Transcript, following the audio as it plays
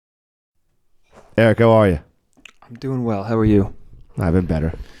Eric, how are you? I'm doing well. How are you? I've been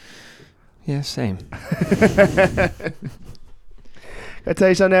better. Yeah, same. Can I tell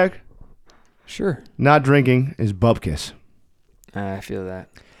you something, Eric? Sure. Not drinking is bupkis. I feel that.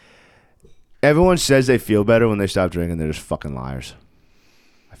 Everyone says they feel better when they stop drinking. They're just fucking liars.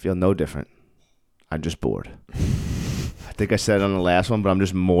 I feel no different. I'm just bored. I think I said it on the last one, but I'm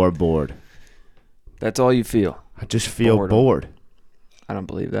just more bored. That's all you feel? I just feel Boredom. bored. I don't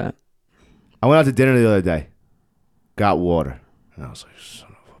believe that. I went out to dinner the other day. Got water. And I was like, son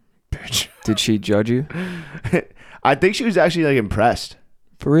of a bitch. Did she judge you? I think she was actually like impressed.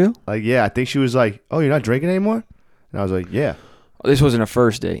 For real? Like, yeah, I think she was like, oh, you're not drinking anymore? And I was like, yeah. Oh, this wasn't a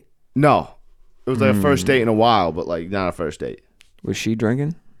first date. No. It was like a first date in a while, but like not a first date. Was she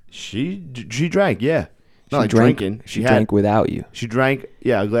drinking? She drank, yeah. Not She like drank, drinking. She drank without you. She drank,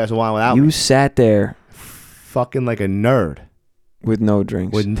 yeah, a glass of wine without me. You sat there Fucking like a nerd. with no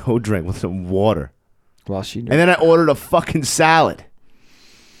drinks With no drink, with some water. while she drank. And then I ordered a fucking salad.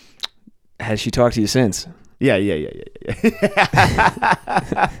 Has she talked to you since? Yeah.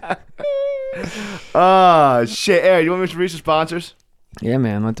 Oh, shit. Eric, you want me to read the sponsors? Yeah,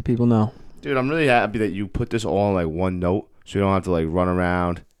 man. Let the people know. Dude, I'm really happy that you put this all in like one note so you don't have to like run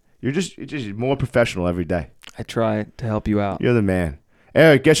around. You're just more professional every day. I try to help you out. You're the man.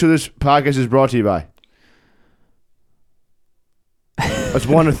 Eric, guess who this podcast is brought to you by? It's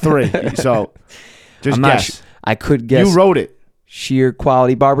one of three. So just I'm not guess. I could guess. You wrote it. Sheer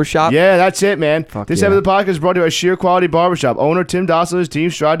Quality Barbershop. Yeah, that's it, man. Fuck This yeah. episode of the podcast is brought to you by Sheer Quality Barbershop. Owner Tim Dossel and his team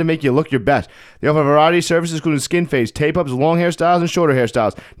strive to make you look your best. They offer a variety of services including skin fades, tape-ups, long hairstyles, and shorter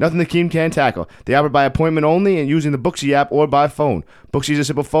hairstyles. Nothing the team can't tackle. They operate by appointment only and using the Booksy app or by phone. Booksy is a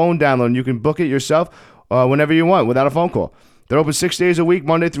simple phone download, and you can book it yourself whenever you want without a phone call. They're open 6 days a week,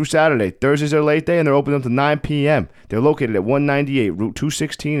 Monday through Saturday. Thursdays are late day, and they're open up to 9 p.m. They're located at 198 Route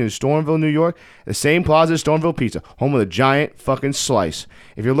 216 in Stormville, New York. The same plaza as Stormville Pizza, home of the giant fucking slice.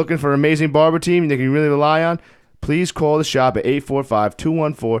 If you're looking for an amazing barber team that you can really rely on, please call the shop at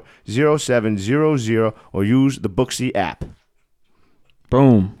 845-214-0700 or use the Booksy app.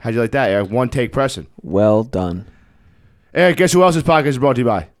 Boom. How'd you like that, Eric? One take pressing. Well done. Eric, guess who else's podcast is brought to you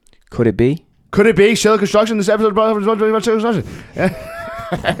by? Could it be? Could it be Schiller Construction? This episode is brought to you by Schiller Construction.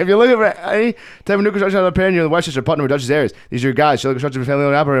 If you're looking for any type of new construction out of the near the Westchester, Putnam, or Dutchess areas, these are your guys. Schiller Construction has been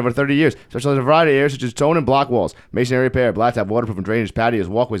family-owned and operated for over 30 years. Specializes in a variety of areas such as stone and block walls, masonry repair, blacktop, waterproof and drainage, patios,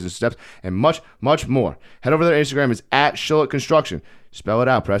 walkways and steps, and much, much more. Head over to their Instagram. It's at Schiller Construction. Spell it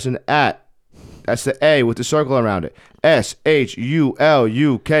out, Preston. At. That's the A with the circle around it.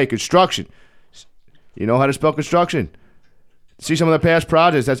 SHULUK Construction. You know how to spell construction. See some of their past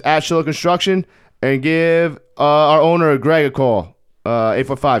projects. That's at Schiller Construction. And give our owner, Greg, a call.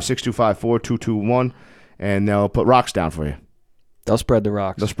 845-625-4221. And they'll put rocks down for you. They'll spread the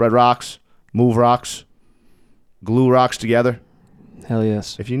rocks. They'll spread rocks, move rocks, glue rocks together. Hell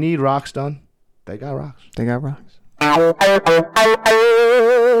yes. If you need rocks done, they got rocks. They got rocks.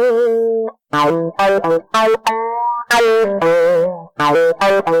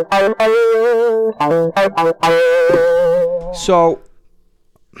 So,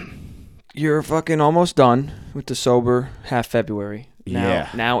 you're fucking almost done with the sober half February.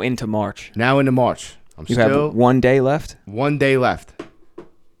 Now into March. Now into March. You have 1 day left? 1 day left.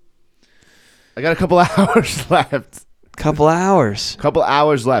 I got a couple hours left. Couple hours. Couple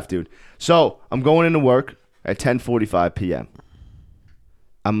hours left, dude. So, I'm going into work at 10:45 p.m.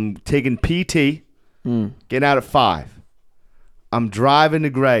 I'm taking PT, getting out at 5. I'm driving to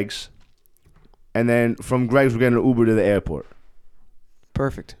Greg's, and then from Greg's, we're getting an Uber to the airport.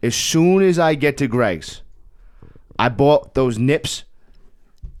 Perfect. As soon as I get to Greg's, I bought those nips,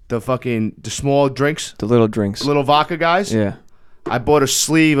 the small drinks, The little drinks. little vodka guys. Yeah. I bought a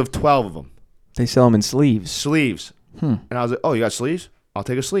sleeve of 12 of them. They sell them in sleeves. Sleeves. And I was like, oh, you got sleeves? I'll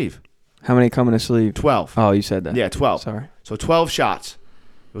take a sleeve. How many come in a sleeve? 12. Oh, you said that. Yeah, 12. Sorry. So 12 shots.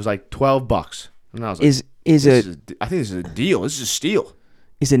 It was like $12. And I was like, I think this is a deal. This is a steal.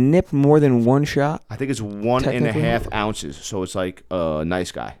 Is a nip more than one shot? I think it's 1.5 Technically? ounces. So it's like a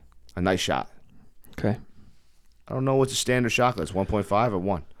nice guy. A nice shot. Okay. I don't know what's the standard shot glass, 1.5 or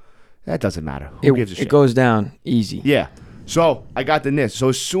 1. That doesn't matter. Who gives a shit? It goes down easy. Yeah. So I got the nips. So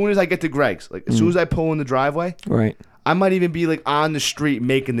as soon as I get to Greg's, like as soon as I pull in the driveway, Right. I might even be like on the street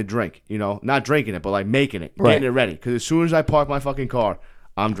making the drink, you know, not drinking it, but like making it, Right. getting it ready. Because as soon as I park my fucking car,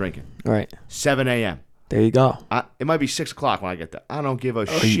 I'm drinking. Right. 7 a.m. There you go. It might be 6 o'clock when I get there. I don't give a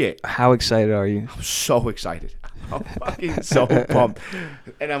shit. How excited are you? I'm so excited. I'm fucking so pumped.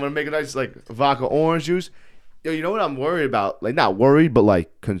 And I'm going to make a nice like vodka orange juice. Yo, you know what I'm worried about? Like not worried, but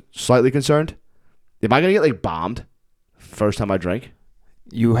like slightly concerned. Am I going to get like bombed first time I drink?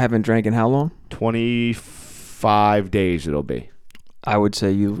 You haven't drank in how long? 25 days it'll be. I would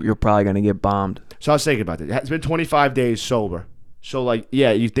say you're probably gonna get bombed. So I was thinking about this. It's been 25 days sober. So, like,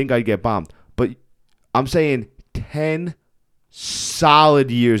 yeah, you think I'd get bombed. But I'm saying 10 solid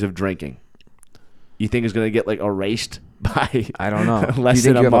years of drinking. You think it's going to get, like, erased by I don't know. less you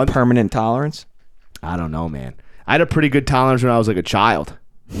think than you a have month? a permanent tolerance? I don't know, man. I had a pretty good tolerance when I was, like, a child.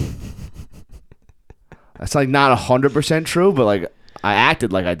 That's, like, not 100% true, but, like, I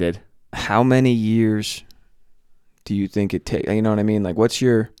acted like I did. How many years do you think it takes? You know what I mean? Like, what's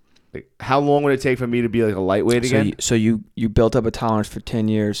your... Like, how long would it take for me to be, like, a lightweight again? So you built up a tolerance for 10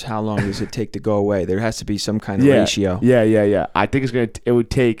 years. How long does it take to go away? There has to be some kind of ratio. Yeah. I think it would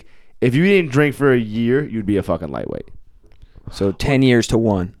take... If you didn't drink for a year, you'd be a fucking lightweight. So 10 years to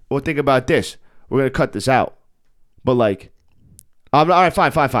 1. Well, think about this. We're going to cut this out. But, like... all right, fine.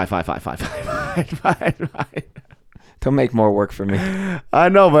 Don't make more work for me. I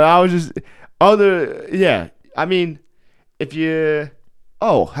know, but I was just... Yeah. I mean, if you...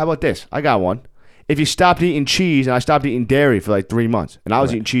 Oh, how about this? I got one. If you stopped eating cheese and I stopped eating dairy for like 3 months, and I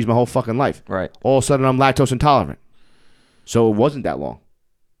was eating cheese my whole fucking life, right? All of a sudden I'm lactose intolerant. So it wasn't that long.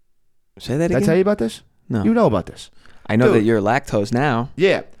 Say that Did again? I tell you about this? No. You know about this. I know Dude. that you're lactose now.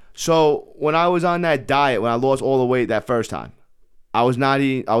 Yeah. So when I was on that diet, when I lost all the weight that first time, I was not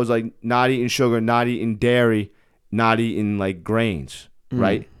eating sugar, not eating dairy, not eating like grains,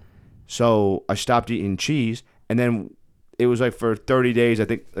 right? So I stopped eating cheese, and then it was like for 30 days. I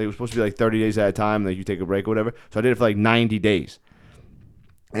think it was supposed to be like 30 days at a time. Like you take a break or whatever. So I did it for like 90 days.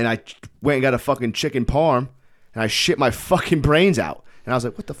 And I went and got a fucking chicken parm, and I shit my fucking brains out. And I was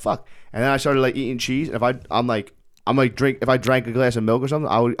like, what the fuck? And then I started like eating cheese. And if I drank a glass of milk or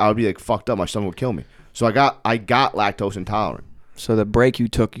something, I would be like fucked up. My stomach would kill me. So I got lactose intolerant. So the break you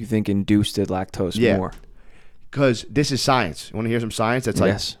took, you think induced the lactose more? Because this is science. You want to hear some science? That's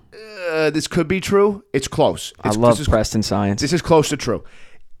like, yes. This could be true. It's close. I love Preston science. This is close to true.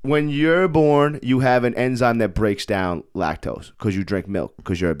 When you're born, you have an enzyme that breaks down lactose because you drink milk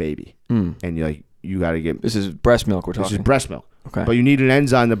because you're a baby, and you got to get. This is breast milk we're talking. This is breast milk. Okay. But you need an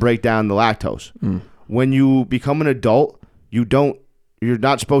enzyme to break down the lactose. When you become an adult, you're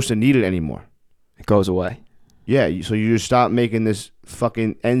not supposed to need it anymore. It goes away. Yeah. So you just stop making this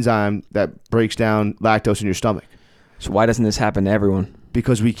fucking enzyme that breaks down lactose in your stomach. So why doesn't this happen to everyone?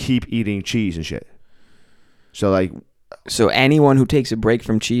 Because we keep eating cheese and shit. So anyone who takes a break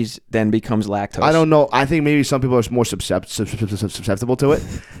from cheese then becomes lactose. I don't know. I think maybe some people are more susceptible to it,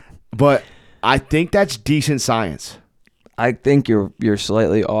 but I think that's decent science. I think you're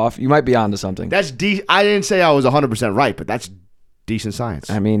slightly off. You might be onto something. I didn't say I was 100% right, but that's decent science.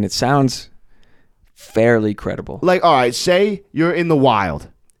 I mean, it sounds fairly credible. Like, all right, say you're in the wild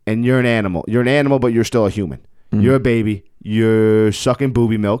and you're an animal. You're an animal, but you're still a human. You're a baby. You're sucking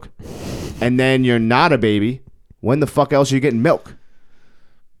booby milk, and then you're not a baby. When the fuck else are you getting milk?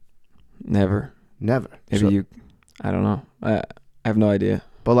 Never. Maybe I don't know. I have no idea.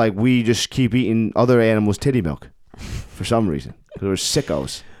 But like we just keep eating other animals' titty milk for some reason because we're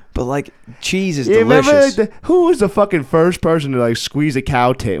sickos. But like cheese is delicious. Remember who was the fucking first person to like squeeze a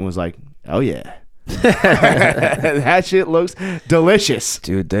cow tit and was like, oh yeah. That shit looks delicious.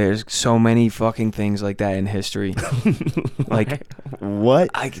 Dude, there's so many fucking things like that in history. Like what?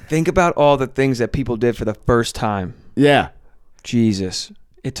 I think about all the things that people did for the first time. Yeah. Jesus.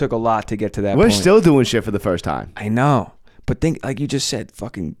 It took a lot to get to that We're point. still doing shit for the first time. I know. But think, like you just said,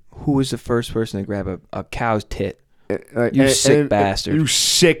 fucking who was the first person to grab a cow's tit? You sick bastard. You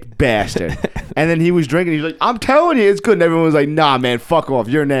sick bastard. And then he was drinking. He's like, I'm telling you, it's good. And everyone was like, nah, man, fuck off.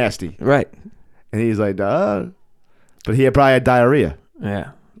 You're nasty. Right. And he's like, but he probably had diarrhea.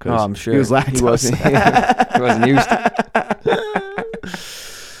 Yeah. Oh, I'm sure. He was lactose. He wasn't used to.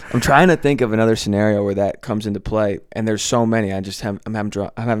 I'm trying to think of another scenario where that comes into play, and there's so many. I'm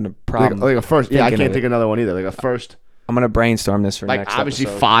having a problem. Like a first. Yeah, I can't think of another one either. Like a first. I'm gonna brainstorm this for like next obviously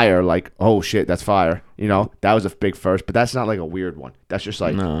episode. Fire. Like, oh shit, that's fire. You know, that was a big first, but that's not like a weird one. That's just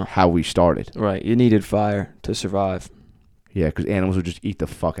like how we started. Right. You needed fire to survive. Yeah, because animals would just eat the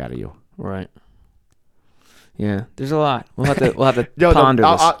fuck out of you. Right. Yeah, there's a lot. We'll have to Yo, ponder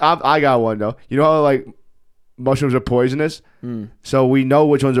this. I got one though. You know how like mushrooms are poisonous? So we know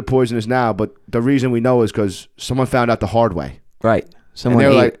which ones are poisonous now, but the reason we know is because someone found out the hard way. Right. Someone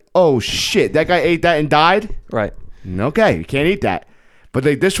and they were ate. like, "Oh shit, that guy ate that and died." Right. Okay, you can't eat that. But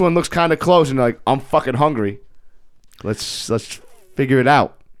this one looks kind of close, and they're like, "I'm fucking hungry. Let's figure it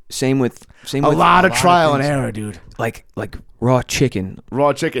out." Same with a lot of trial and error, dude. Like raw chicken.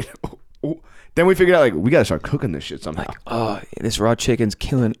 Raw chicken. Then we figured out like we gotta start cooking this shit somehow. Like, oh, this raw chicken's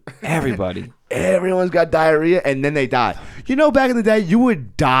killing everybody. Everyone's got diarrhea, and then they die. You know, back in the day, you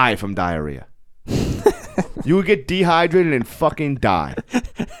would die from diarrhea. You would get dehydrated and fucking die.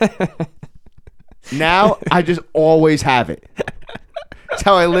 Now, I just always have it. That's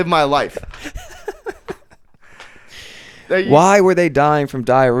how I live my life. Why were they dying from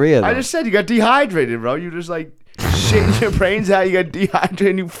diarrhea, though? I just said you got dehydrated, bro. You just like shitting your brains out. You got dehydrated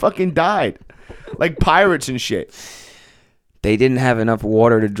and you fucking died. Like pirates and shit. They didn't have enough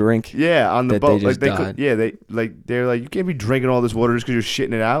water to drink. Yeah, on the that boat. They just died. They're like, you can't be drinking all this water just because you're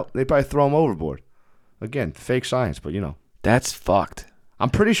shitting it out. They probably throw them overboard. Again, fake science, but you know. That's fucked.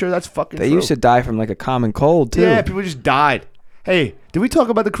 I'm pretty sure that's fucking They true. used to die from like a common cold, too. Yeah, people just died. Hey, did we talk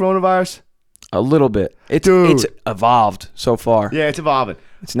about the coronavirus? A little bit. It's evolved so far. Yeah, it's evolving.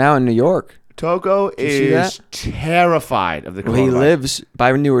 It's now in New York. Toko you see is terrified of the coronavirus. Well, he lives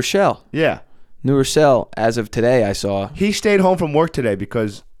by New Rochelle. Yeah. New Rochelle, as of today, I saw. He stayed home from work today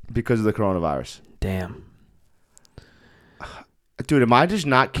because of the coronavirus. Damn. Dude, am I just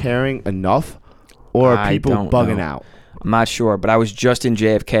not caring enough, or are people bugging out? I'm not sure, but I was just in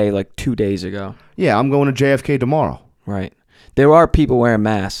JFK like 2 days ago. Yeah, I'm going to JFK tomorrow. Right. There are people wearing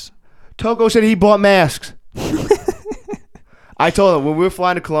masks. Toko said he bought masks. I told him when we were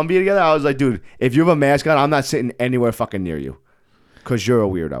flying to Colombia together, I was like, dude, if you have a mask on, I'm not sitting anywhere fucking near you. Because you're a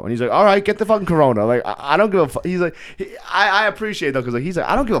weirdo. And he's like, all right, get the fucking corona. Like, I don't give a fuck. He's like, I appreciate it, though, because he's like,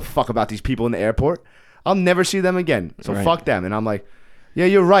 I don't give a fuck about these people in the airport. I'll never see them again. So fuck them. And I'm like, yeah,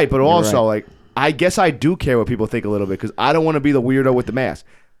 you're right. But also, like, I guess I do care what people think a little bit because I don't want to be the weirdo with the mask.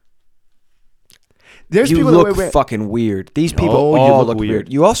 There's you people look fucking weird. These people all look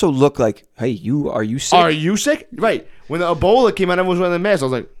weird. You also look like, hey, are you sick? Are you sick? Right. When the Ebola came out, everyone was wearing the mask. I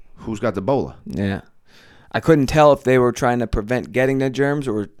was like, who's got the Ebola? Yeah. I couldn't tell if they were trying to prevent getting the germs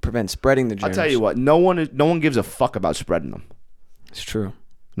or prevent spreading the germs. I'll tell you what, no one gives a fuck about spreading them. It's true.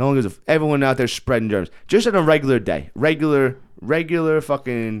 No one gives everyone out there spreading germs. Just on a regular day. Regular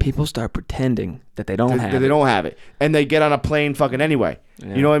fucking... People start pretending that they don't have it. They don't have it. And they get on a plane fucking anyway.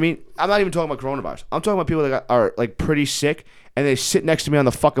 Yeah. You know what I mean? I'm not even talking about coronavirus. I'm talking about people that are like pretty sick and they sit next to me on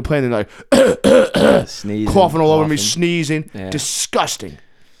the fucking plane and they're like sneezing, coughing all over me, sneezing. Yeah. Disgusting.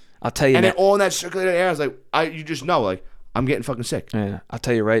 I'll tell you. And then all in that circulated air, I was like, you just know, like, I'm getting fucking sick. Yeah, I'll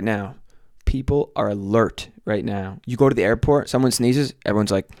tell you right now. People are alert right now. You go to the airport, someone sneezes,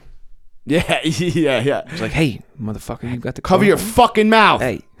 everyone's like, yeah. It's like, hey, motherfucker, you got the cover your fucking mouth.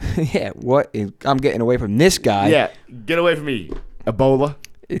 Hey, yeah, what? I'm getting away from this guy. Yeah, get away from me, Ebola.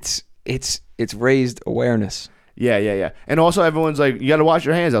 It's raised awareness. Yeah. And also, everyone's like, you got to wash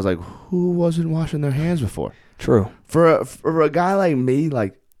your hands. I was like, who wasn't washing their hands before? True. For a guy like me,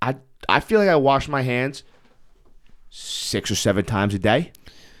 like I feel like I wash my hands 6 or 7 times a day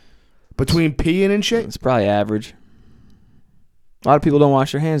between peeing and shit. It's probably average. A lot of people don't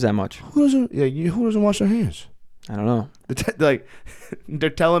wash their hands that much. Who doesn't wash their hands? I don't know. They're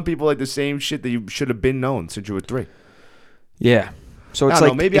telling people like the same shit that you should have been known since you were 3. Yeah. So it's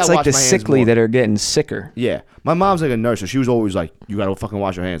like maybe it's I like the wash my hands sickly more. that are getting sicker. Yeah, my mom's like a nurse, so she was always like, "You gotta fucking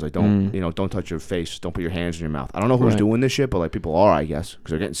wash your hands. Like, don't don't touch your face. Don't put your hands in your mouth." I don't know who's doing this shit, but like people are, I guess, because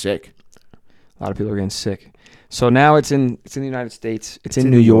they're getting sick. A lot of people are getting sick. So now it's in the United States. It's in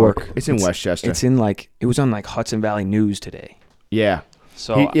New York. It's in Westchester. It's in it was on like Hudson Valley News today. Yeah.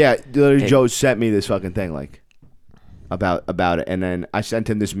 So Joe sent me this fucking thing like about it, and then I sent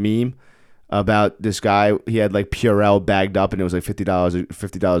him this meme about this guy. He had like Purell bagged up, and it was like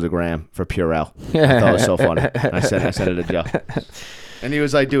 $50 a gram for Purell. I thought it was so funny. I sent it to Joe, and he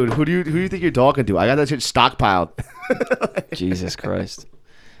was like, "Dude, who do you think you're talking to? I got that shit stockpiled." Jesus Christ,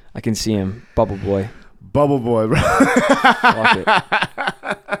 I can see him, Bubble Boy. Bubble Boy, bro. Fuck it.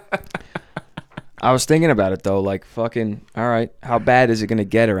 I was thinking about it though, like fucking. All right, how bad is it gonna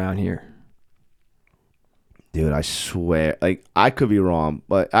get around here? Dude, I swear, like I could be wrong,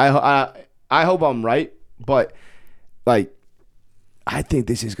 but I hope I'm right, but like I think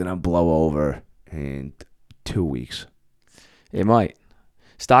this is gonna blow over in 2 weeks. It might.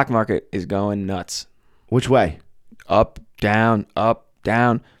 Stock market is going nuts. Which way? Up, down,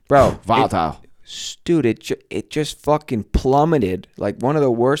 bro. Volatile. Dude, it just fucking plummeted, like one of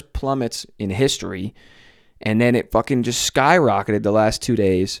the worst plummets in history, and then it fucking just skyrocketed the last 2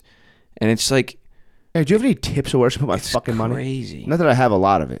 days, and it's like. Hey, do you have any tips on where to put my fucking money? Crazy. Not that I have a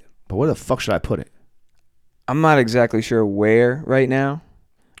lot of it, but where the fuck should I put it? I'm not exactly sure where right now.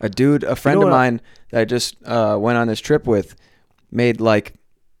 A friend of mine that I just went on this trip with made like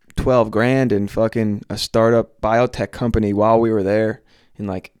 $12,000 in fucking a startup biotech company while we were there in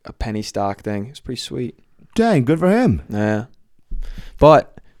like a penny stock thing. It's pretty sweet. Dang, good for him. Yeah.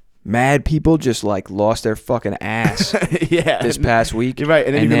 But mad people just like lost their fucking ass Yeah. this past week. You're right,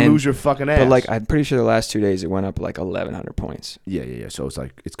 and then you can lose your fucking ass. But like, I'm pretty sure the last 2 days it went up like 1,100 points. Yeah. So it's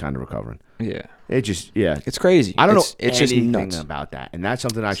like it's kind of recovering. Yeah, It just it's crazy. I don't know It's anything just nuts about that, and that's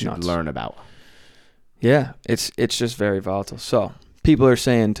something I should nuts. learn about. Yeah, it's just very volatile. So people are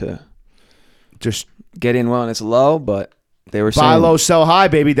saying to Just get in when it's low, but they were buy saying low, sell high,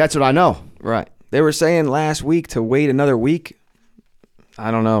 baby. That's what I know. right. They were saying last week to wait another week. I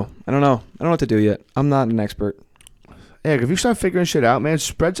don't know. I don't know what to do yet. I'm not an expert. Hey, if you start figuring shit out, man,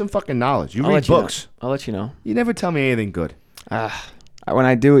 spread some fucking knowledge. You I'll read let you know. books. I'll let you know. You never tell me anything good. When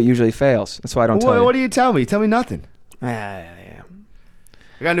I do, it usually fails. That's why I don't tell you. What do you tell me? Tell me nothing. Yeah.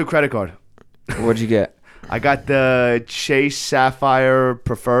 I got a new credit card. What'd you get? I got the Chase Sapphire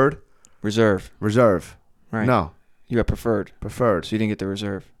Preferred Reserve. Reserve. Right. No, You got preferred. Preferred. So you didn't get the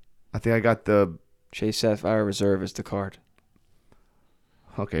reserve. I think I got the. Chase Sapphire Reserve is the card.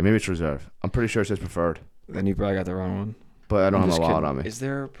 Okay, maybe it's Reserve. I'm pretty sure it says Preferred, Then you probably got the wrong one. but I don't I'm have my just wallet kidding. on me. Is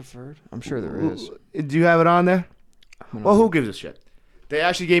there a preferred? I'm sure there is. Do you have it on there? I don't Well, know. who gives a shit? They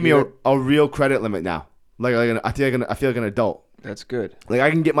actually gave me Yeah. a real credit limit now. I feel like an adult. That's good. Like I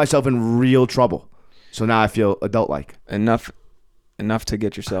can get myself in real trouble. So now I feel adult-like. Enough to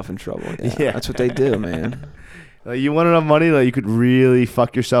get yourself in trouble. Yeah. Yeah. That's what they do, man. Like, you want enough money that you could really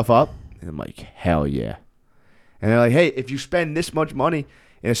fuck yourself up? And I'm like, hell yeah. And they're like, hey, if you spend this much money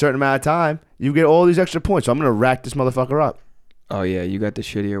in a certain amount of time, you get all these extra points. So I'm gonna rack this motherfucker up. Oh yeah, you got the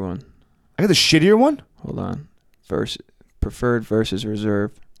shittier one. I got the shittier one? Hold on. Preferred versus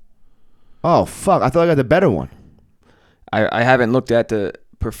reserve. Oh fuck. I thought I got the better one. I haven't looked at the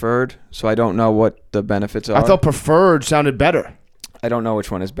preferred, so I don't know what the benefits are. I thought preferred sounded better. I don't know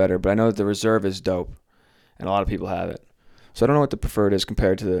which one is better, but I know that the reserve is dope, and a lot of people have it. So I don't know what the preferred is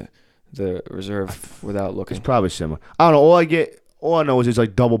compared to the reserve without looking. It's probably similar. I don't know. All I know is it's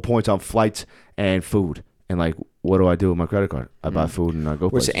like double points on flights and food. And like, what do I do with my credit card? I buy food and I go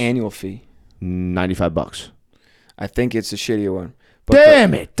What's places. the annual fee? $95. I think it's a shittier one.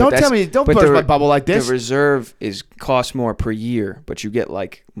 Damn it! Don't that's- tell me. Don't but burst the- my bubble like this. The reserve costs more per year, but you get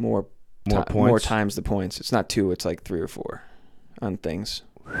like more More more points. times the points. It's not 2, it's like 3 or 4 on things.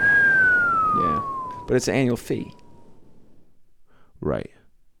 Yeah, but it's an annual fee. Right.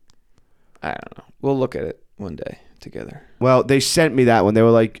 I don't know. We'll look at it one day together. Well, they sent me that one. They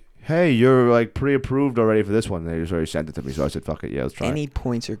were like, "Hey, you're like pre-approved already for this one." They just already sent it to me, so I said, "Fuck it, yeah, let's try." Any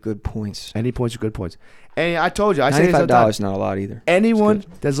points are good points. Any points are good points. And I told you, I say this all the time. $95 is not a lot either. Anyone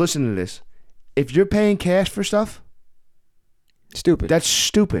that's listening to this, if you're paying cash for stuff, Stupid. that's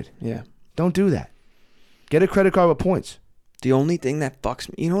stupid. Yeah. Don't do that. Get a credit card with points. The only thing that fucks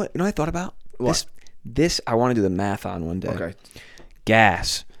me, you know what? You know what I thought about? What? This I want to do the math on one day. Okay.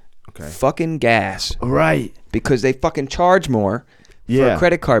 Gas. Okay. Fucking gas. Right. Because they fucking charge more for Yeah. a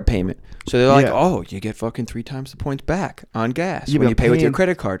credit card payment. So they're like, Yeah. oh, you get fucking 3 times the points back on gas Yeah, when but you pay with your paying-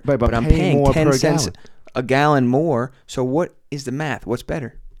 credit card. right, but I'm paying paying more 10 per cents gallon. a gallon more. So what is the math? What's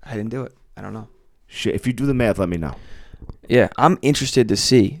better? I didn't do it. I don't know. Shit. If you do the math, let me know. Yeah, I'm interested to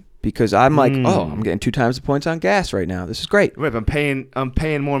see because I'm like, oh, I'm getting 2 times the points on gas right now. This is great. Right. But I'm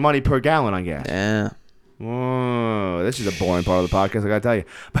paying more money per gallon on gas. Yeah. Oh, this is a boring part of the podcast, I gotta tell you.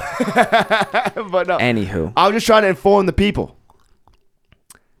 But no, Anywho, I'm just trying to inform the people.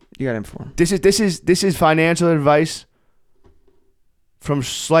 you got to inform. This is financial advice from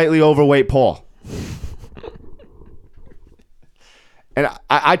slightly overweight Paul. And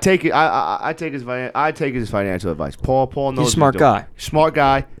I take it. I take his financial advice. Paul knows. He's a smart guy. Smart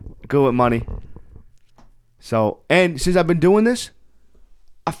guy, good with money. So, and since I've been doing this,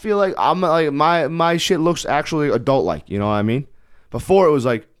 I feel like I'm like my shit looks actually adult like. You know what I mean? Before it was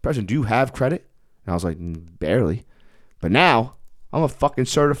like, Preston, do you have credit? And I was like, barely. But now I'm a fucking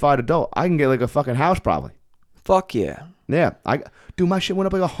certified adult. I can get like a fucking house probably. Fuck yeah. Yeah, my shit went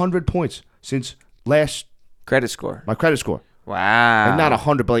up like 100 points since last Credit score. my credit score. Wow. Like not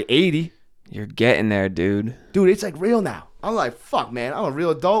 100, but like 80. You're getting there, dude. Dude, it's like real now. I'm like, fuck, man. I'm a real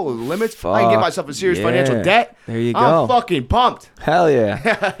adult with limits. I can get myself in serious financial debt. There you I'm go. fucking pumped. Hell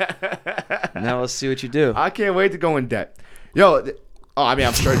yeah. Now we'll see what you do. I can't wait to go in debt. Yo,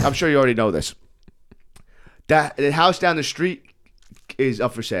 I'm sure you already know this. The house down the street is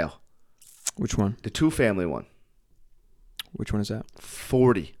up for sale. Which one? The 2-family one. Which one is that?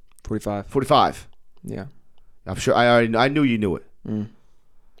 40. 45. 45. Yeah. I'm sure I knew you knew it.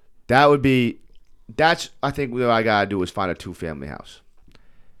 That's I think what I gotta do is find a 2-family house.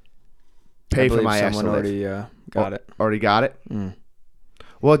 Pay I for believe my ass to someone live. already got it. Already got it?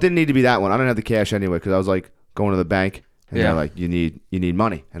 Well, it didn't need to be that one. I didn't have the cash anyway because I was like going to the bank and Yeah. they're like, you need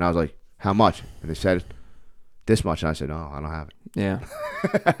money. And I was like, how much? And they said, this much. And I said, no, I don't have it. Yeah.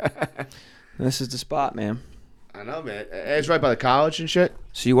 This is the spot, man. I know, man. It's right by the college and shit.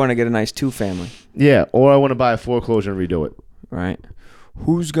 So you want to get a nice 2-family, Yeah, or I want to buy a foreclosure and redo it. right?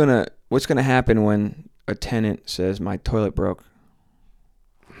 What's gonna happen when a tenant says my toilet broke?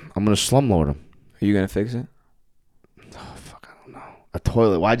 I'm gonna slumlord him. Are you gonna fix it? Oh fuck, I don't know. A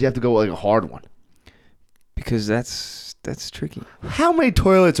toilet. Why'd you have to go with like a hard one? Because that's tricky. How many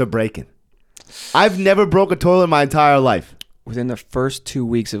toilets are breaking? I've never broke a toilet in my entire life. Within the first 2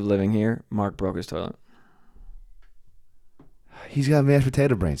 weeks of living here, Mark broke his toilet. He's got mashed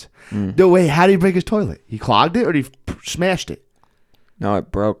potato brains. Mm. No, wait, how did he break his toilet? He clogged it or did he smashed it? No,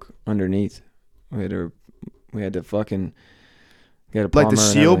 it broke underneath. We had to fucking get a Like plumber the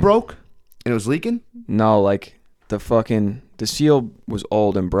and seal everything. broke and it was leaking? No, like the seal was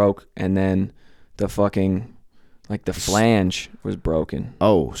old and broke, and then the fucking like the flange was broken,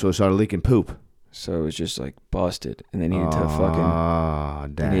 Oh, so it started leaking poop. so it was just like busted, and they needed to Oh,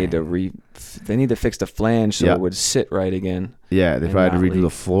 they dang. need to fix the flange so Yeah. it would sit right again. Yeah, they and probably had to not redo the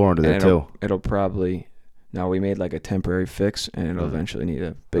leak. floor under there And too. it'll probably now we made like a temporary fix, and it'll eventually need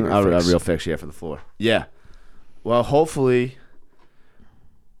a bigger A fix. real fix, yeah, for the floor. Yeah. Well, hopefully.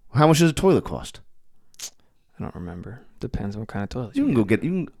 How much does a toilet cost? I don't remember. Depends on what kind of toilet. You can go get.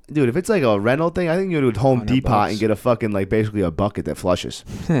 Dude, if it's like a rental thing, I think you go to Home Depot $100. and get a fucking like basically a bucket that flushes.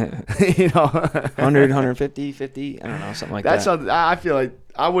 get You know. 100, 150, 50. I don't know, something like That's that. something. I feel like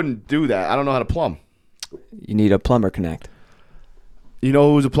I wouldn't do that. I don't know how to plumb. You need a plumber connect. You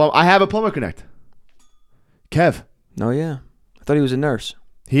know who's a plumber? I have a plumber connect. Kev. Oh yeah, I thought he was a nurse.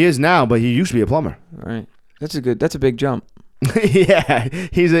 He is now, but he used to be a plumber. All right, that's a big jump. Yeah,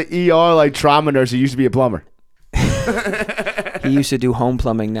 he's an ER like trauma nurse. He used to be a plumber. He used to do home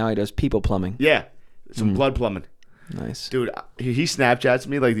plumbing. Now he does people plumbing. Yeah, some blood plumbing. Nice. Dude, he Snapchats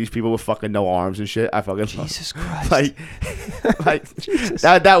me like these people with fucking no arms and shit. I fucking Jesus Christ. like Jesus.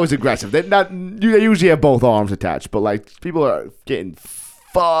 that was aggressive. They usually have both arms attached, but like people are getting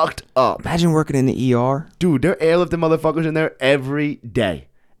fucked up. Imagine working in the ER. Dude, they're airlifting motherfuckers in there every day,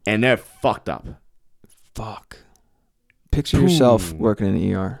 and they're fucked up. Fuck. Picture yourself Boom. working in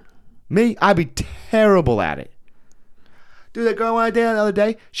the ER. Me, I'd be terrible at it. Dude, that girl I dated the other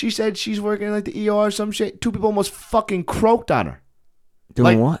day, she said she's working in like the ER or some shit. 2 people almost fucking croaked on her.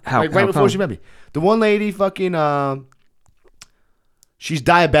 Doing Like- what? How? Like right how before come? she met me. The one lady fucking she's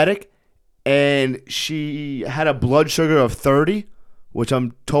diabetic and she had a blood sugar of 30, which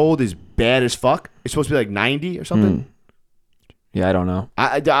I'm told is bad as fuck. It's supposed to be like 90 or something. Mm. Yeah, I don't know.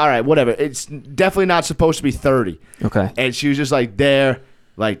 All right, whatever. It's definitely not supposed to be 30. Okay. And she was just like there,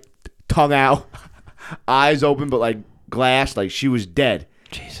 like tongue out, eyes open, but like glass, like she was dead.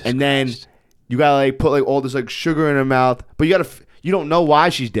 Jesus. And then you gotta like put like all this like sugar in her mouth, but you don't know why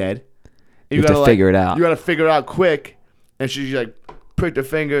she's dead. And You have to gotta, figure it out. You gotta figure it out quick. And she like pricked her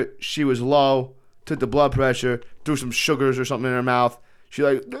finger. She was low. Took the blood pressure. Threw some sugars or something in her mouth. She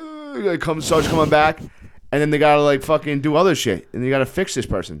like starts coming back. And then they gotta like fucking do other shit. And you gotta fix this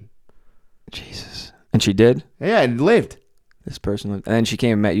person. Jesus. And she did. Yeah, and lived. This person lived, and then she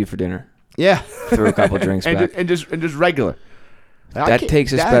came and met you for dinner. Yeah. Threw a couple drinks and back. just regular. That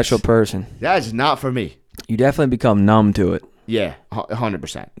takes a special person. That's not for me. You definitely become numb to it. Yeah,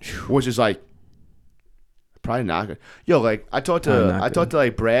 100%. Which is like probably not good. Yo, like I talked to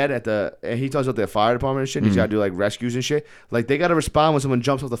like Brad and he talks about the fire department and shit. He's got to do like rescues and shit. Like they got to respond when someone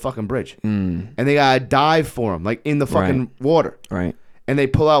jumps off the fucking bridge, and they got to dive for him, like in the fucking water, Right. and they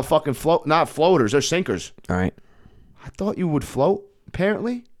pull out fucking not floaters, they're sinkers. All right. I thought you would float.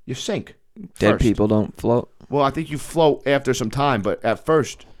 Apparently, you sink. Dead first. people don't float. Well, I think you float after some time, but at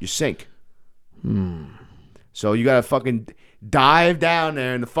first you sink. So you gotta fucking dive down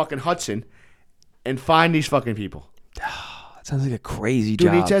there in the fucking Hudson and find these fucking people. That sounds like a crazy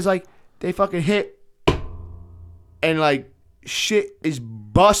Dude, job. he says like they fucking hit and like shit is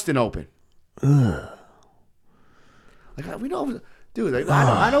busting open. Like we know, dude. Like,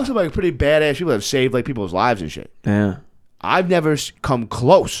 I know some like pretty badass people that have saved like people's lives and shit. Yeah. I've never come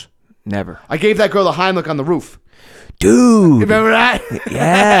close. Never. I gave that girl the Heimlich on the roof. Dude. Remember that?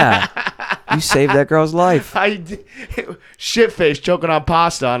 Yeah. You saved that girl's life. Shit face choking on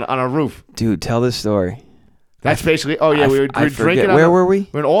pasta on a roof. Dude, tell this story. That's basically. Oh yeah, we were I forget. drinking. Where were we?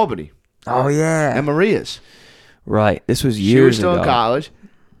 We're in Albany. Oh, yeah. And Maria's. Right. This was She years was still ago. in college.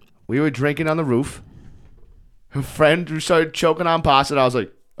 We were drinking on the roof. Her friend who started choking on pasta. And I was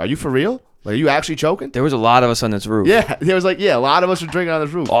like, "Are you for real? Like, are you actually choking?" There was a lot of us on this roof. Yeah, there was like, a lot of us were drinking on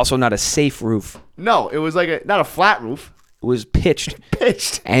this roof. Also not a safe roof. No, it was like not a flat roof, It was pitched.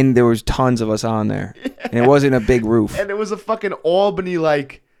 pitched, And there was tons of us on there. And it wasn't a big roof. and it was a fucking Albany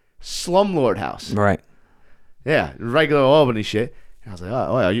like slumlord house. Right. Yeah, regular Albany shit. And I was like,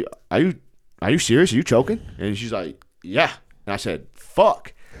 oh, are you serious? Are you choking? And she's like, yeah. And I said,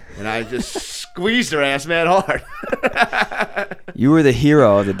 fuck. And I just squeezed her ass mad hard. You were the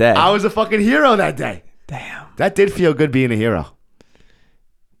hero of the day. I was a fucking hero that day. Damn. That did feel good being a hero.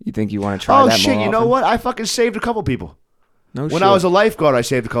 You think you want to try that more shit, you know often? what? I fucking saved a couple people. No shit. When I was a lifeguard, I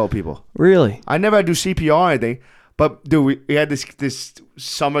saved a couple people. Really? I never had to do CPR or anything. But, dude, we had this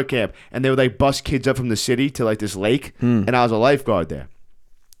summer camp, and they would, like, bus kids up from the city to, like, this lake, and I was a lifeguard there.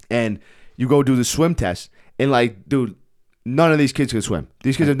 And you go do the swim test, and, like, dude, none of these kids can swim.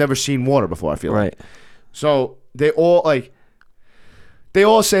 These kids have never seen water before, I feel like. Right. So they all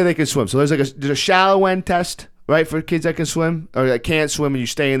say they can swim. So there's a shallow end test, right, for kids that can swim or that can't swim, and you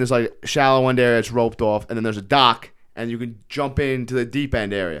stay in this like shallow end area that's roped off, and then there's a dock, and you can jump into the deep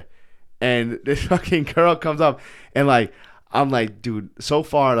end area. And this fucking girl comes up, and like I'm like, dude, so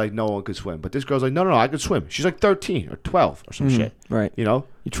far like no one could swim, but this girl's like, no, I could swim. She's like 13 or 12 or some shit, Right. You know,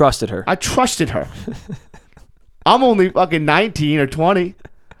 You trusted her. I trusted her. I'm only fucking 19 or 20.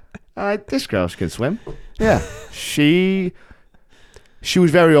 This girl can swim. Yeah. She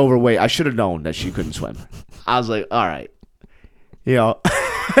was very overweight. I should have known that she couldn't swim. I was like, all right. You know.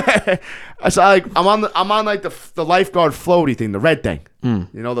 So I'm on like the lifeguard floaty thing, the red thing. You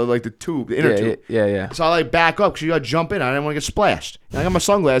know, the tube, the inner tube. Yeah. So I like back up because you gotta jump in. I didn't want to get splashed. And I got my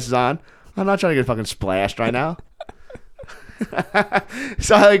sunglasses on. I'm not trying to get fucking splashed right now.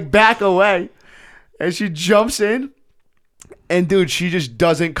 So I like back away. And she jumps in, and dude, she just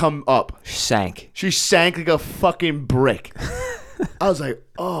doesn't come up. Sank. She sank like a fucking brick. I was like,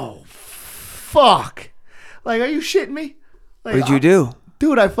 oh, fuck. Like, are you shitting me? Like, What did you do?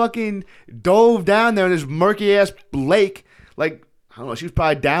 Dude, I fucking dove down there in this murky-ass lake. Like, I don't know, she was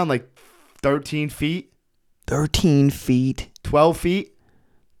probably down like 13 feet. 13 feet. 12 feet.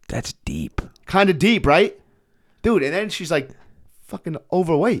 That's deep. Kind of deep, right? Dude, and then she's like fucking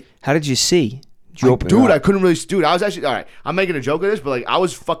overweight. How did you see? Did you open Dude, her I up? couldn't really. Dude, I was actually all right. I'm making a joke of this, but like I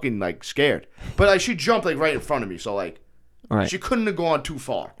was fucking like scared. But like she jumped like right in front of me, so like Right. she couldn't have gone too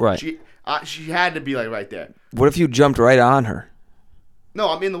far. Right. She had to be like right there. What if you jumped right on her? No,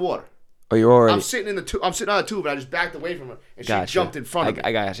 I'm in the water. Oh, you're already. I'm sitting in the tube. I'm sitting on the tube, and I just backed away from her, and Gotcha. she jumped in front of me.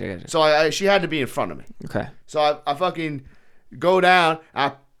 I got you. So she had to be in front of me. Okay. So I fucking go down.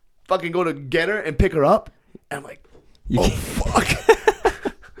 I fucking go to get her and pick her up, and I'm like, oh fuck,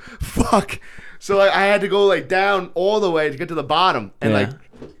 fuck. So like I had to go like down all the way to get to the bottom and like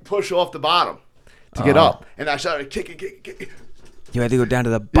push off the bottom to get up. And I started kicking. You had to go down to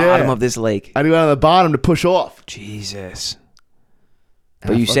the bottom of this lake. I had to go down to the bottom to push off. Jesus.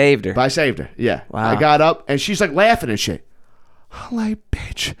 But you saved her. But I saved her. Yeah. Wow. I got up and she's like laughing and shit. I'm like,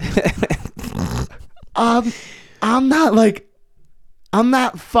 bitch. I'm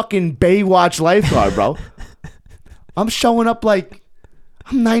not fucking Baywatch lifeguard, bro. I'm showing up like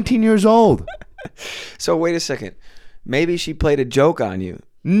I'm 19 years old. So wait a second. Maybe she played a joke on you.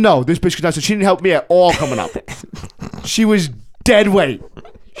 No, this bitch could not. So she didn't help me at all coming up. She was dead weight.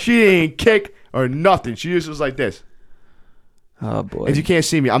 She didn't kick or nothing. She just was like this. Oh boy. If you can't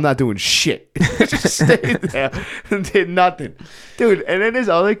see me, I'm not doing shit. Just stayed there and did nothing. Dude, and then this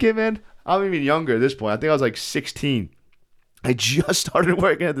other kid, man, I'm even younger at this point. I think I was like 16. I just started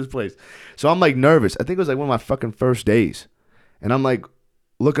working at this place. So I'm like nervous. I think it was like one of my fucking first days. And I'm like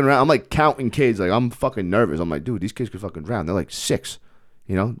looking around. I'm like counting kids. Like I'm fucking nervous. I'm like, dude, these kids could fucking drown. They're like 6.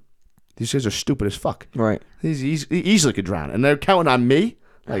 You know? These kids are stupid as fuck. Right. He easily could drown. And they're counting on me.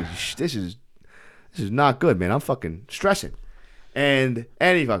 Like, this is not good, man. I'm fucking stressing. And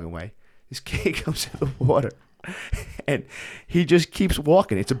any fucking way, this kid comes in the water, and he just keeps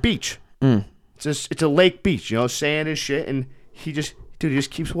walking. It's a beach. It's a lake beach, you know, sand and shit. And he just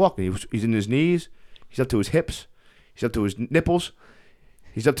keeps walking. He's in his knees. He's up to his hips. He's up to his nipples.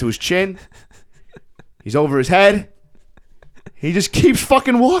 He's up to his chin. He's over his head. He just keeps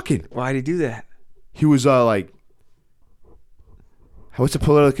fucking walking. Why'd he do that? He was like, what's the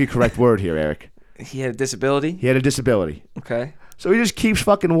politically correct word here, Eric? He had a disability? He had a disability. Okay. So he just keeps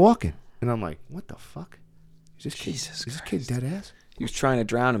fucking walking. And I'm like, what the fuck? Is this kid dead ass? He was trying to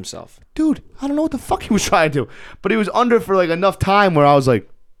drown himself. Dude, I don't know what the fuck he was trying to do. But he was under for like enough time where I was like,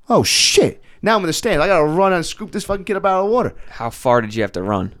 oh shit. Now I'm in the stand. I gotta run and scoop this fucking kid up out of the water. How far did you have to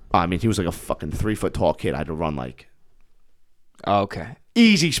run? I mean, he was like a fucking 3 foot tall kid. I had to run like Oh, okay.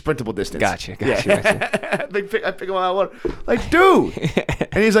 easy sprintable distance. Gotcha. I pick him out of the water. Like, dude.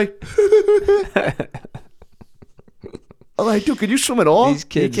 And he's like, I'm like, dude, can you swim at all? These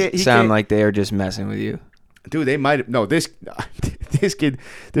kids sound like they are just messing with you. Dude, they might have. No, this kid,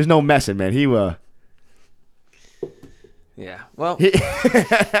 there's no messing, man. Yeah. Well,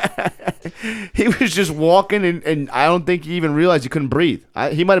 He was just walking, and I don't think he even realized he couldn't breathe.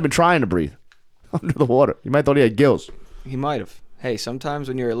 He might have been trying to breathe under the water. He might have thought he had gills. He might have. Hey, sometimes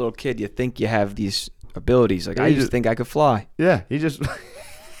when you're a little kid, you think you have these abilities. Like, Yeah, I he used to just- think I could fly. Yeah, he just.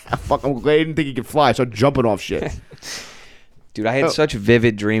 I'm glad he didn't think he could fly. Start jumping off shit. Dude, I had Oh. such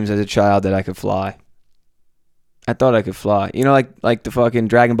vivid dreams as a child that I could fly. I thought I could fly. You know, like the fucking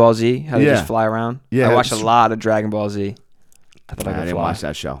Dragon Ball Z, how they Yeah. just fly around? Yeah, I watched a it's- lot of Dragon Ball Z. I thought I I could didn't fly. watch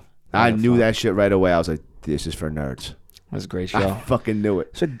that show. I I had knew fun. that shit right away. I was like, this is for nerds. It was a great I show. fucking knew it.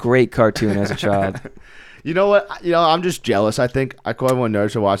 It's a great cartoon as a child. You know what? I'm just jealous. I think I call everyone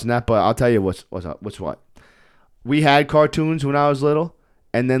nerds for watching that, but I'll tell you what's what. We had cartoons when I was little,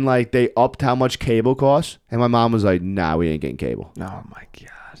 and then like they upped how much cable costs, and my mom was like, "Nah, we ain't getting cable." Oh, my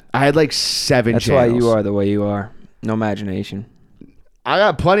God. I had like 7 That's channels. why you are the way you are. No imagination. I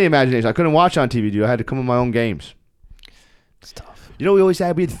got plenty of imagination. I couldn't watch on TV, dude. I had to come with my own games. It's tough. You know, we always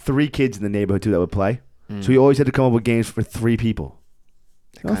had 3 kids in the neighborhood too that would play, so we always had to come up with games for 3 people.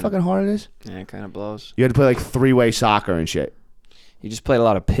 You know how fucking hard it is? Yeah, it kind of blows. You had to play like 3-way soccer and shit. You just played a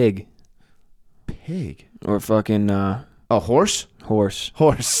lot of pig Pig. or fucking A horse? horse.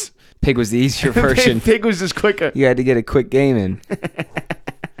 Horse. Pig was the easier version. Pig was just quicker. You had to get a quick game in.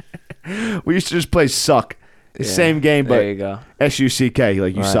 We used to just play suck. The Yeah, same game, there but you go. S-U-C-K,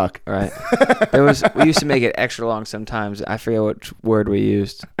 like you Right, suck. Right. We used to make it extra long sometimes. I forget which word we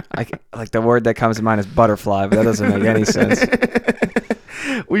used. Like the word that comes to mind is butterfly, but that doesn't make any sense.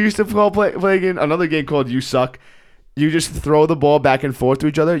 We used to play again, another game called You Suck. You just throw the ball back and forth to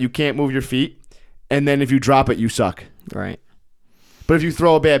each other. You can't move your feet. And then if you drop it, you suck. Right. But if you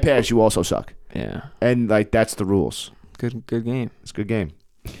throw a bad pass, you also suck. Yeah. And like that's the rules. Good game. It's a good game.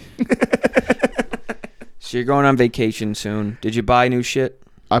 So you're going on vacation soon. Did you buy new shit?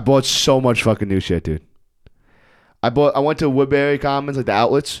 I bought so much fucking new shit, dude. I went to Woodbury Commons, like the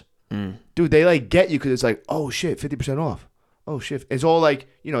outlets. Dude, they like get you because it's like, oh shit, 50% off. Oh shit. It's all like,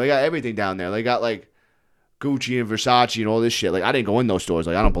 they got everything down there. They got like Gucci and Versace and all this shit. Like I didn't go in those stores.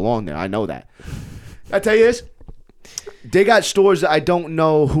 Like I don't belong there. I know that. I tell you this, they got stores that I don't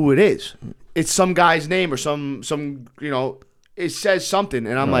know who it is. It's some guy's name or some it says something,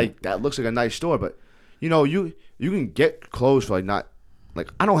 and I'm like, that looks like a nice store, but you can get clothes for like not. Like,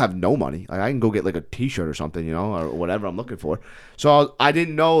 I don't have no money. Like, I can go get, like, a T-shirt or something, or whatever I'm looking for. So, I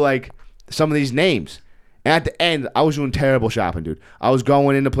didn't know, like, some of these names. And at the end, I was doing terrible shopping, dude. I was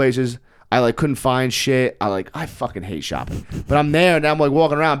going into places. I, like, couldn't find shit. I fucking hate shopping. But I'm there, and I'm, like,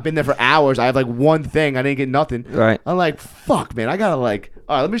 walking around. Been there for hours. I have, like, one thing. I didn't get nothing. Right. I'm like, fuck, man. I gotta, like,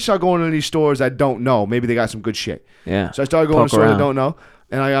 all right, let me start going into these stores I don't know. Maybe they got some good shit. Yeah. So, I started going to Poke stores I around. don't know.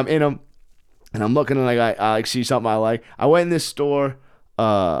 And I'm in them. And I'm looking, and, like, I like, see something I like. I went in this store.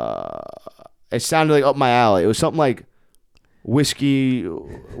 It sounded like up my alley. It was something like whiskey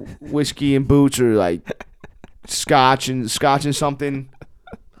and boots, or like scotch and something.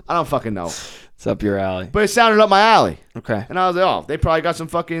 I don't fucking know, It's up your alley. but it sounded up my alley. Okay. And I was like, oh, they probably got some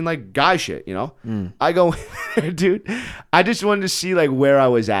fucking like guy shit, I go, dude, I just wanted to see like where I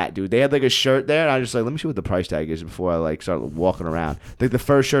was at, dude. They had like a shirt there, and I just like, let me see what the price tag is before I like start walking around. Like the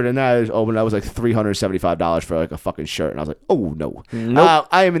first shirt in there I just opened, I was like $375 for like a fucking shirt, and I was like, oh no, Nope.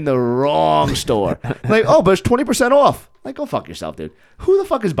 I am in the wrong store. Like, oh, but it's 20% off. Like, go fuck yourself, dude. Who the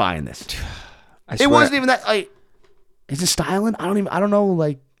fuck is buying this? I It swear, wasn't even that. Like, is it styling? I don't know.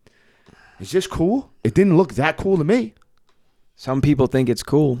 Like, is this cool? It didn't look that cool to me. some people think it's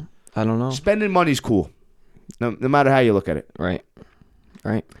cool. I don't know. Spending money's cool. No matter how you look at it. Right.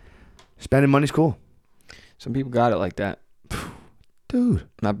 Right. Spending money's cool. Some people got it like that. Dude,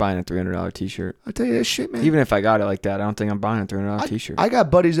 Not buying a $300 T-shirt. I tell you that shit, man. Even if I got it like that, I don't think I'm buying a $300 T-shirt. I got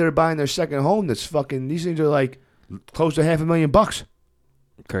buddies that are buying their second home that's fucking, these things are like close to $500,000.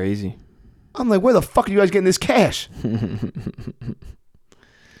 Crazy. I'm like, where the fuck are you guys getting this cash?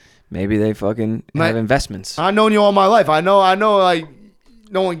 Maybe they fucking Like- have investments. I've known you all my life. I know, like,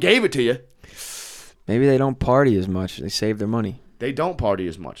 no one gave it to you. Maybe they don't party as much. They save their money. They don't party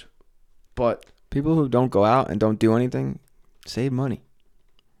as much. But People who don't go out and don't do anything save money.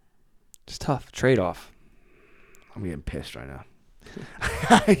 It's tough. Trade-off. I'm getting pissed right now.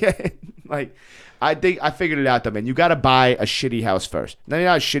 Like, I think I figured it out though, man. You got to buy a shitty house first. Not a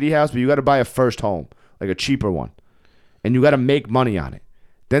shitty house, but you got to buy a first home, like a cheaper one, and you got to make money on it.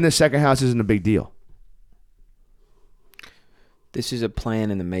 Then the second house isn't a big deal. This is a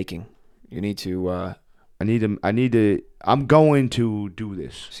plan in the making. You need to... I'm going to do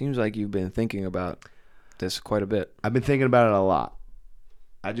this. seems like you've been thinking about this quite a bit. I've been thinking about it a lot.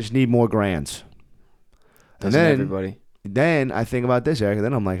 I just need more grands. Doesn't then- everybody? Then I think about this, Eric, and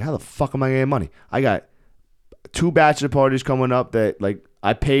then I'm like, how the fuck am I getting money? I got 2 bachelor parties coming up that, like,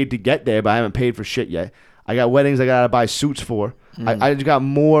 I paid to get there, but I haven't paid for shit yet. I got weddings I gotta buy suits for. I just got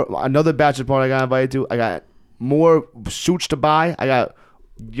another bachelor party I got invited to. I got more suits to buy. I got,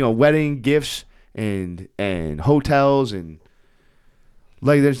 wedding gifts and hotels and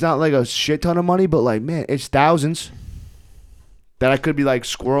like there's not like a shit ton of money, but like man, it's thousands that I could be like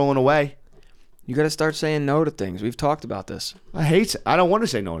squirreling away. You got to start saying no to things. We've talked about this. I don't want to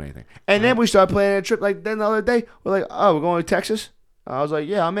say no to anything. And then we started planning a trip. Like then the other day, we're like, oh, we're going to Texas. I was like,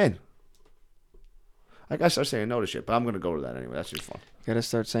 yeah, I'm in. I gotta start saying no to shit, but I'm gonna go to that anyway. That's just fun. You got to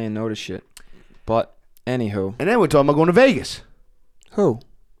start saying no to shit. But anywho. And then we're talking about going to Vegas. Who?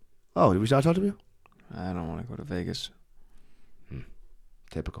 Oh, did we start talking to you? I don't want to go to Vegas.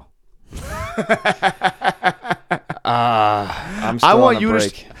 Typical. I'm still I want on a you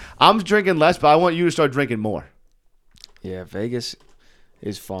break. to. I'm drinking less, but I want you to start drinking more. Yeah, Vegas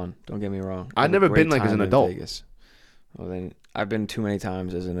is fun. Don't get me wrong. I've never been like as an adult. Vegas. Well, then I've been too many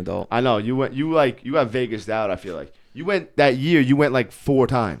times as an adult. I know you went. You got Vegas out. I feel like you went that year. You went like 4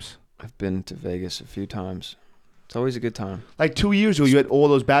 times. I've been to Vegas a few times. It's always a good time. Like 2 years ago, you had all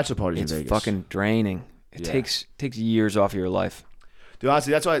those bachelor parties It's in Vegas. fucking draining. It takes years off of your life. Dude,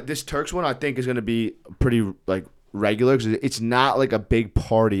 honestly, that's why this Turks one I think is gonna be pretty like regular because it's not like a big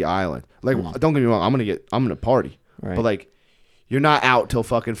party island. Like, don't get me wrong, I'm gonna party, Right. but like, you're not out till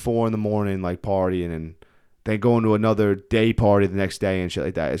fucking 4 a.m. like partying and then going to another day party the next day and shit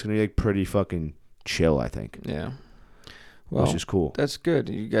like that. It's gonna be like pretty fucking chill, I think. Yeah. Well, which is cool. That's good.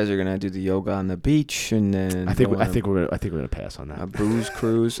 You guys are gonna do the yoga on the beach and then I think we're gonna pass on that. a booze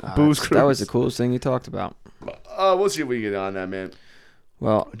cruise. Booze That was cruise. the coolest thing you talked about. We'll see if we can get on that, man.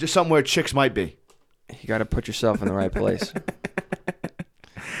 Well, Just somewhere chicks might be. you got to put yourself in the right place.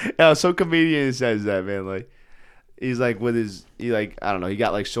 Yeah, some comedian says that, man. Like, he's like I don't know. He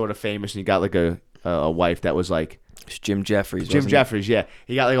got like sort of famous and he got like a wife that was like It's Jim Jeffries. Jim wasn't it? Jeffries. Yeah,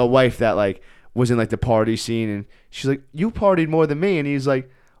 he got like a wife that like was in like the party scene and she's like, you partied more than me, and he's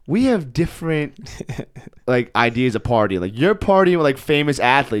like, we have different like ideas of party. Like you're partying with like famous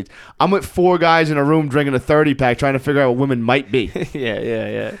athletes. I'm with 4 guys in a room drinking a 30-pack trying to figure out what women might be.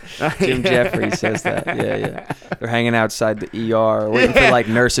 Yeah. Jim Jeffries says that. Yeah. They're hanging outside the ER waiting for like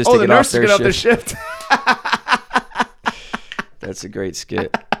nurses to the get nurses off get their off shift. the shift. That's a great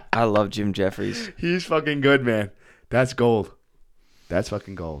skit. I love Jim Jeffries. He's fucking good, man. That's gold. That's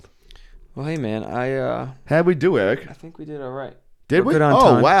fucking gold. Well, hey man, How'd we do, Eric? I think we did all right. Did We're we? good on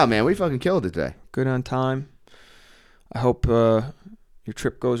Oh time. wow, man, we fucking killed it today. Good on time. I hope your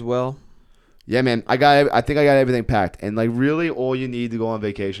trip goes well. Yeah, man. I think I got everything packed, and like really, all you need to go on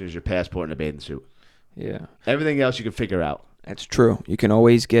vacation is your passport and a bathing suit. Yeah, Everything else you can figure out. that's true. You can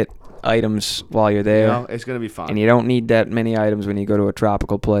always get items while you're there, You know, it's gonna be fine. and you don't need that many items when you go to a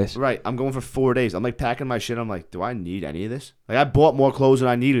tropical place. Right. I'm going for 4 days. I'm like packing my shit. I'm like, do I need any of this? Like I bought more clothes than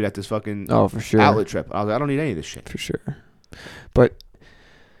I needed at this fucking Oh, for sure. outlet trip. I was like, I don't need any of this shit. For sure. But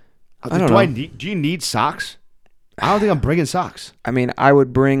I was I like, don't know. do you need socks? I don't think I'm bringing socks. I mean, I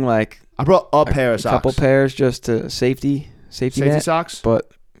would bring like I brought a pair of a socks. couple pairs just to safety net, socks.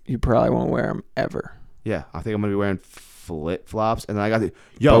 but you probably won't wear them ever. Yeah, I think I'm gonna be wearing flip flops, and then I got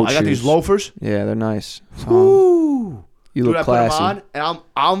Boat I got these shoes. loafers. Yeah, they're nice. Ooh, You dude, look I put 'em classy. on,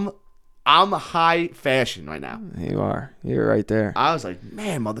 and I'm high fashion right now. You are. You're right there. I was like,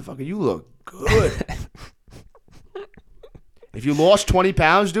 man, motherfucker, you look good. If you lost 20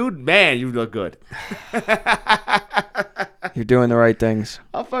 pounds, dude, man, you look good. You're doing the right things.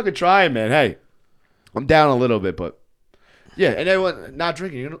 I'm fucking trying, man. Hey, I'm down a little bit, but yeah. And everyone not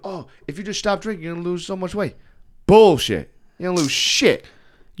drinking. You're gonna, if you just stop drinking, you're gonna lose so much weight. Bullshit. You're gonna lose shit.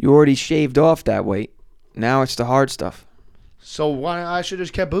 You already shaved off that weight. Now it's the hard stuff. So why I should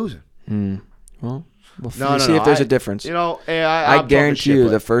just kept boozing? Well, we'll No, see if there's a difference. You know, hey, I I'm guarantee talking you,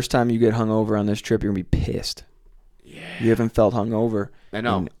 shit, the but first time you get hungover on this trip, you're gonna be pissed. Yeah. You haven't felt hungover I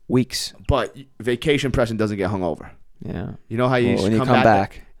know. in weeks. But vacation Preston doesn't get hungover. Yeah. You know how you Well, when you come combat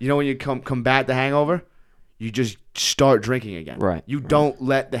back. You know when you combat the hangover, you just start drinking again. Right, You don't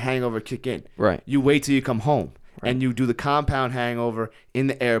let the hangover kick in. Right. You wait till you come home. And you do the compound hangover in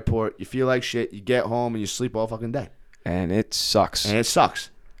the airport. You feel like shit. You get home and you sleep all fucking day. And it sucks. And it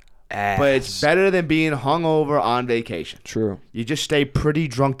sucks. But it's better than being hungover on vacation. True. You just stay pretty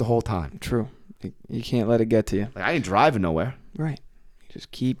drunk the whole time. True. You can't let it get to you. Like I ain't driving nowhere. Right. You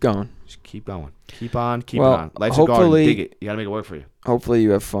just keep going. Just keep going. Keep on, keep Well, it on. Life's a garden. hopefully- Dig it. You got to make it work for you. Hopefully you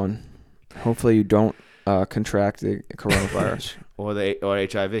have fun. Hopefully you don't contract the coronavirus. Or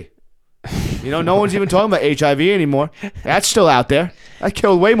HIV. You know, no one's even talking about HIV anymore. That's still out there. That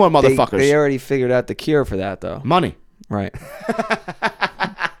killed way more motherfuckers. They already figured out the cure for that, though. Money. Right.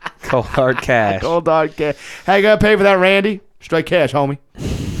 Cold hard cash. Cold hard cash. How you gonna pay for that, Randy? Straight cash, homie.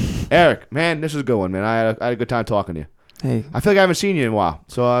 Eric, man, this was a good one, man. I had a good time talking to you. Hey. I feel like I haven't seen you in a while,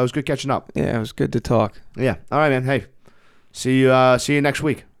 so it was good catching up. Yeah, it was good to talk. Yeah. All right, man. Hey, see you next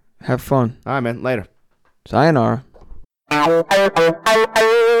week. Have fun. All right, man. Later. Sayonara.